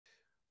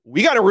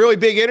We got a really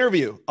big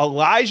interview.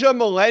 Elijah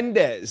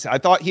Melendez. I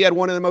thought he had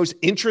one of the most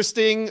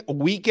interesting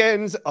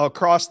weekends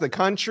across the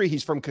country.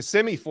 He's from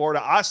Kissimmee, Florida,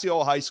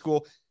 Osceola High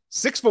School,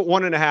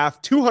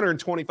 6'1.5",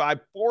 225,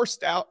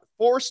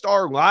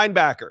 four-star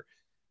linebacker.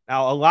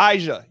 Now,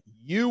 Elijah,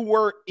 you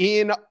were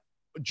in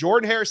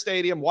Jordan-Hare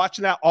Stadium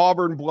watching that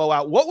Auburn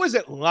blowout. What was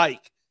it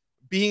like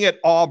being at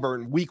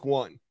Auburn week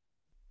one?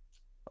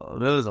 It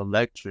was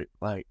electric.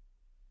 Like,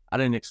 I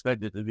didn't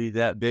expect it to be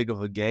that big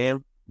of a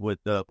game with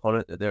the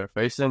opponent that they were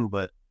facing,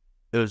 but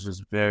it was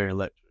just very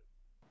electric.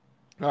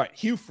 All right,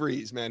 Hugh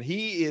Freeze, man.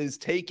 He is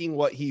taking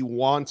what he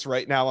wants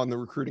right now on the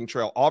recruiting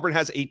trail. Auburn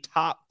has a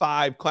top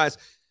 5 class.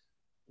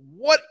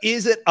 What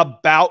is it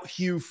about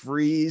Hugh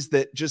Freeze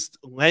that just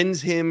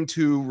lends him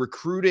to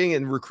recruiting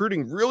and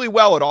recruiting really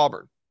well at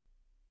Auburn?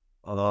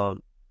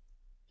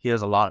 He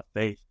has a lot of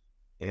faith,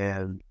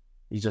 and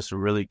he's just a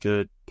really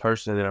good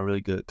person and a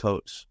really good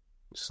coach.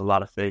 Just a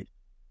lot of faith.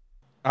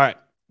 All right,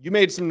 you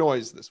made some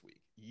noise this week.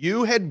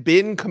 You had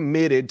been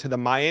committed to the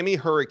Miami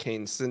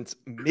Hurricanes since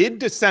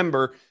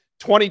mid-December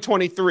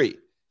 2023,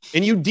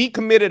 and you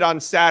decommitted on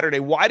Saturday.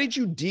 Why did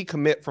you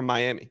decommit from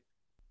Miami?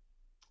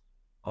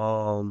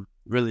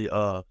 Really,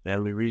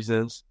 family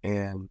reasons,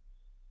 and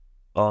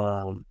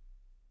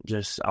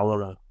just I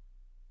want to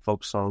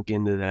focus on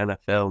getting to the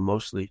NFL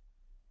mostly,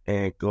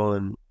 and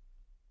going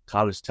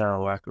college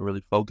town where I could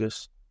really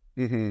focus.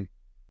 Mm-hmm.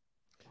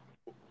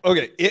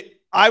 Okay,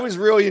 I was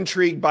really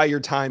intrigued by your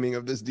timing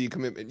of this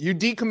decommitment. You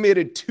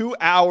decommitted 2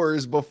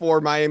 hours before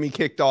Miami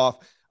kicked off.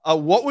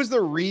 What was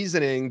the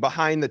reasoning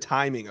behind the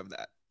timing of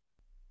that?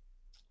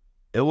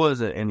 It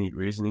wasn't any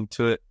reasoning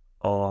to it.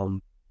 I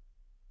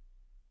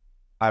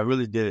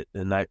really did it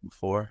the night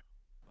before.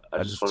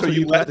 So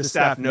you let the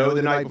staff know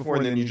the night before,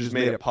 and then you just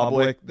made it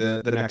public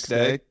the next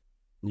day?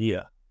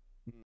 Yeah.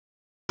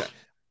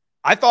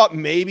 I thought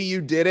maybe you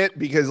did it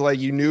because like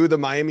you knew the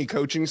Miami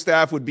coaching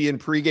staff would be in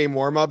pregame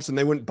warmups and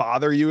they wouldn't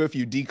bother you if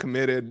you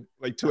decommitted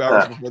like 2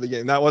 hours before the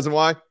game. That wasn't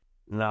why?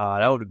 Nah,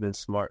 that would have been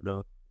smart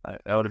though.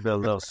 That would have been a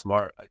little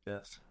smart, I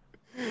guess.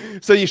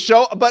 So you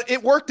show, but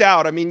it worked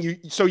out. I mean,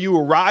 you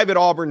arrive at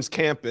Auburn's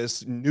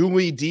campus,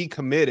 newly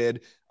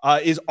decommitted.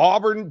 Is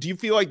Auburn, do you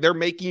feel like they're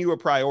making you a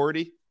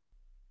priority?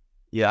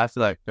 Yeah, I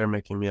feel like they're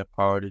making me a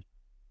priority.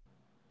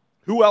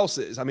 Who else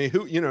is? I mean,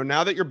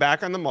 now that you're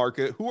back on the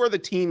market, who are the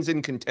teams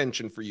in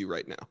contention for you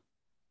right now?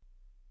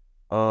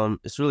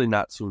 It's really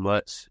not too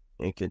much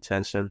in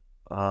contention.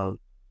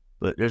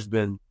 But there's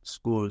been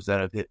schools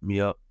that have hit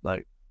me up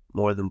like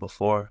more than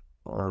before.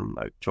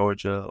 Like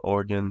Georgia,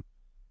 Oregon,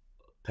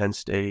 Penn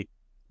State,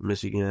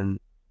 Michigan,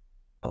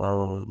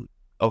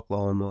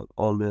 Oklahoma,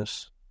 Ole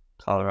Miss,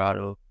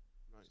 Colorado.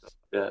 Nice.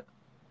 Yeah.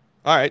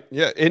 All right.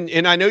 Yeah.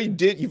 And I know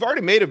you've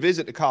already made a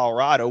visit to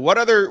Colorado. What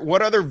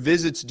other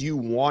visits do you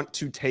want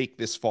to take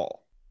this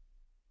fall?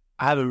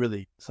 I haven't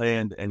really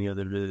planned any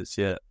other visits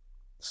yet,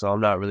 so I'm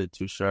not really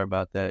too sure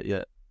about that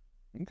yet.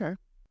 Okay.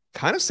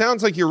 Kind of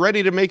sounds like you're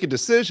ready to make a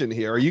decision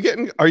here. Are you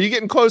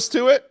getting close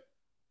to it?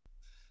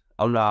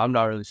 I'm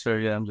not really sure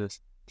yet. I'm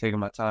just taking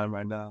my time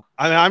right now.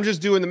 I mean, I'm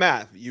just doing the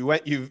math. You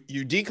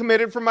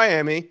decommitted from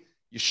Miami.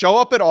 You show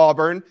up at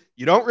Auburn.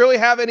 You don't really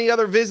have any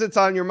other visits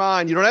on your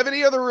mind. You don't have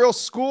any other real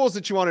schools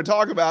that you want to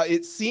talk about.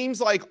 It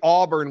seems like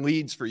Auburn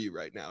leads for you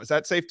right now. Is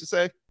that safe to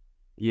say?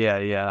 Yeah,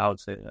 I would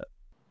say that.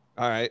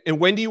 All right. And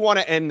when do you want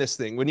to end this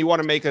thing? When do you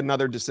want to make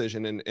another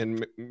decision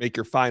and make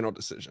your final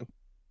decision?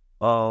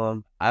 I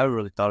haven't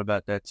really thought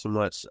about that too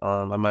much.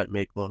 I might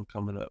make one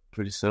coming up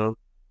pretty soon,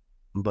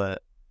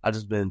 but I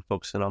just been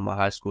focusing on my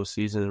high school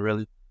season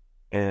really,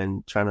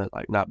 and trying to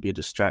like not be a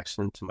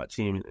distraction to my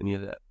team and any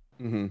of that.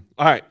 Mm-hmm.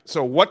 All right.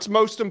 So what's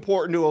most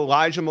important to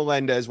Elijah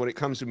Melendez when it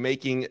comes to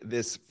making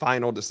this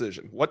final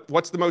decision?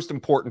 What's the most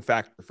important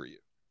factor for you?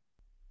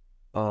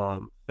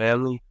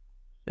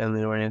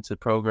 Family-oriented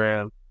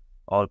program.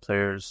 All the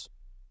players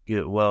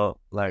get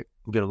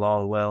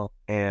along well,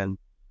 and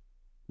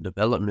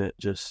development,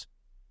 just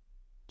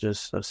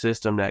a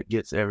system that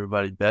gets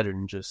everybody better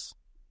and just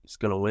it's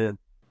gonna win.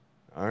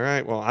 All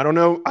right. Well, I don't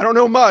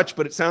know much,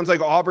 but it sounds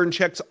like Auburn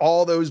checks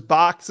all those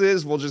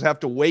boxes. We'll just have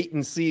to wait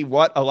and see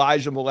what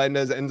Elijah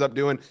Melendez ends up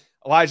doing.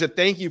 Elijah,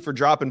 thank you for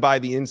dropping by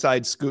the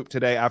Inside Scoop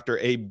today after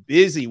a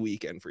busy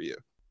weekend for you.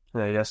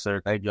 Hey, yes,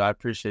 sir. Thank you. I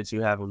appreciate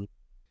you having me.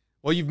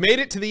 Well, you've made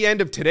it to the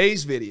end of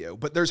today's video,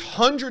 but there's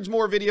hundreds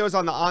more videos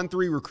on the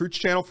On3 Recruits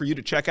channel for you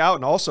to check out.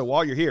 And also,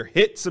 while you're here,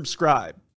 hit subscribe.